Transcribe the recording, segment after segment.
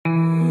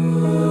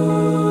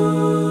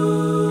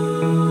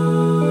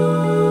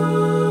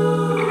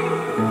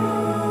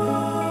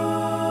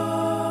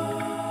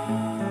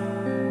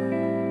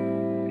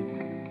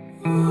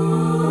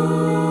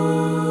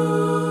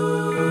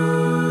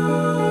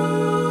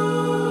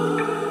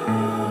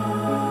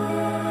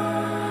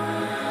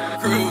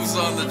Who's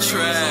on the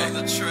track?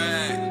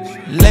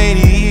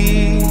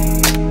 Lady,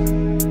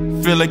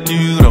 feel like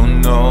you don't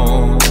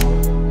know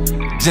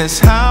just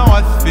how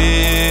I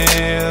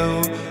feel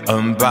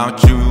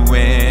about you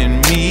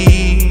and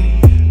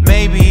me.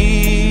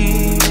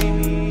 Maybe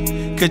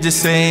could you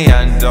say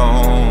I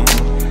don't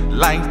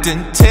like to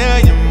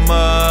tell you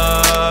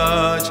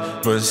much,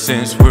 but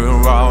since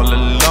we're all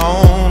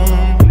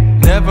alone,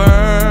 never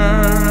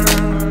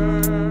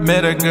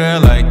met a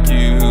girl like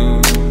you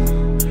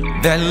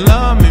that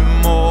loved me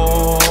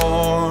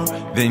more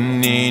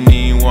than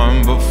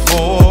anyone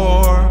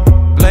before.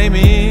 Blame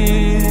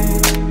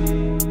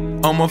it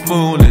on my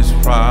foolish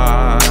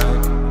pride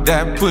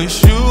that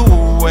pushed you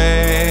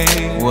away.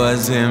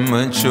 Was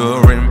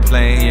immature in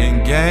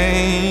playing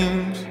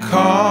games.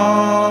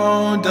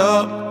 Called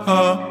up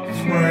her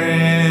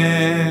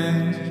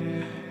friends,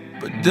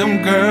 but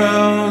them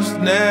girls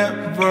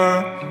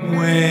never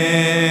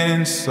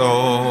win.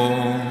 So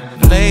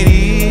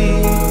lady,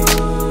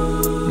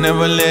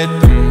 never let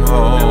them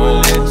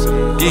hoes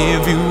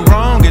give you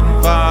wrong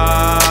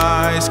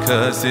advice,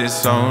 cause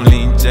it's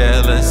only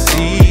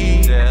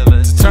jealousy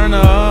to turn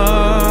a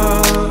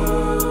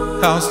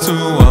house to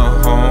a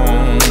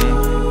home.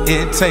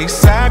 It takes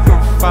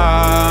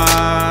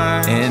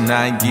sacrifice, and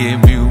I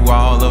give you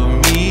all of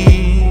me.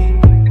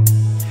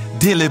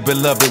 Dearly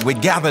beloved, we're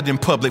gathered in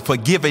public,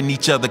 forgiving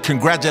each other.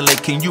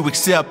 Congratulate, can you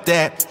accept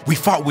that? We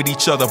fought with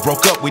each other,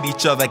 broke up with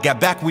each other, got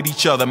back with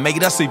each other,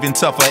 made us even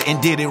tougher, and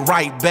did it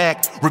right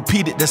back.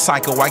 Repeated the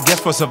cycle, I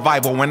guess for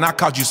survival. When I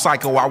called you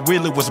psycho, I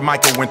really was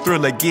Michael. When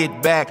Thriller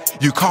get back,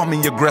 you called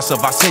me aggressive,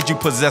 I said you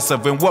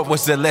possessive. And what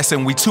was the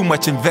lesson? We too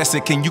much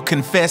invested, can you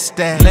confess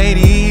that?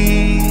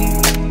 Lady,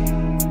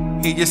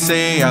 hear you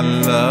say I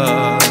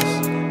lust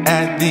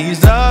at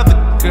these other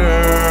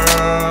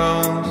girls.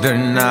 They're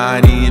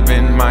not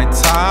even my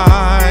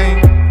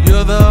type.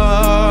 You're the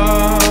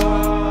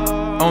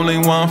only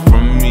one for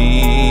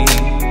me.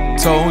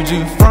 Told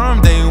you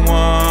from day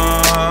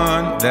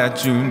one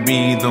that you'd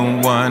be the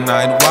one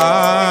I'd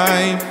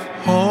wife.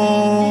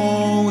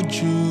 Hold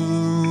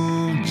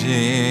you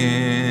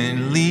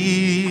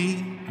gently,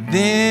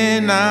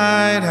 then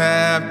I'd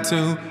have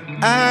to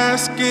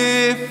ask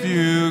if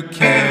you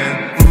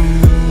can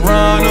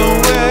run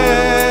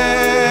away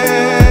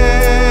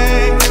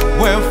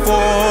where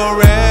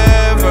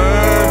forever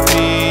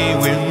be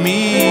with me.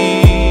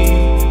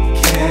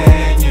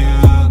 Can you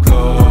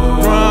go?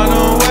 Run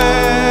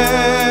away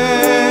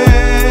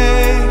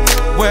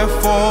where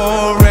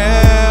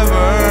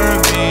forever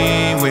be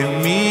with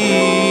me.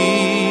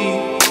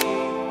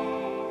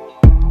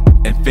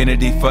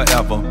 Infinity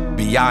forever,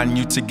 beyond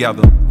you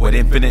together. With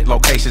infinite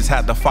locations,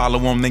 had to follow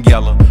them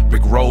together.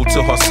 Brick road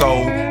to her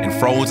soul and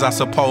froze, I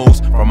suppose.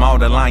 From all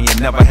the lying,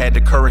 never had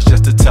the courage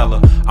just to tell her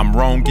I'm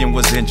wrong and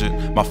was injured.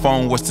 My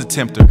phone was to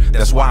tempt her.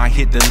 That's why I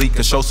hit delete,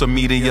 cause social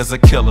media's a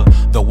killer.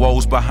 The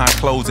woes behind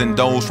closing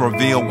doors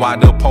reveal why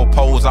the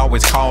popos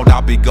always called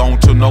I'll be gone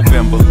till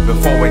November.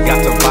 Before it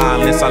got to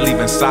violence, I leave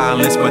in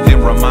silence, but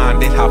then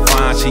reminded how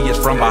fine she is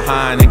from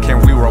behind. And can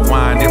we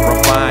rewind it,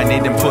 refine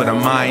it, and put a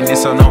mind in?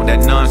 So know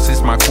that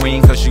nonsense, my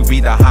queen, cause you be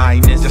the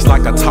highness. Just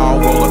like a tall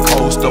roller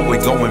coaster, we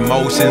go in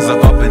motions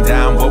of up and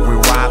down, but we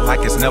ride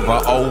like it's never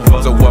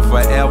over. So what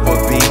forever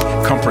be,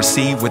 come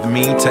proceed with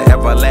me to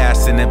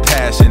everlasting and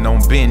passion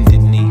on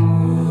bended knee.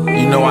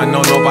 You know, I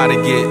know nobody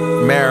get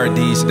married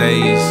these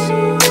days,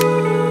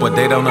 but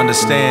they don't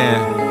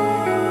understand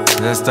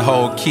that's the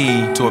whole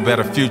key to a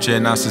better future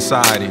in our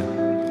society.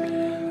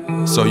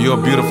 So you're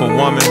a beautiful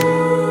woman,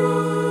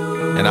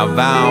 and I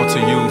vow to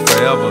you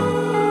forever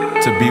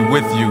to be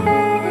with you,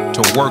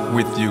 to work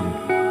with you,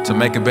 to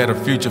make a better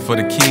future for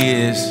the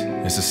kids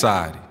and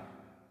society.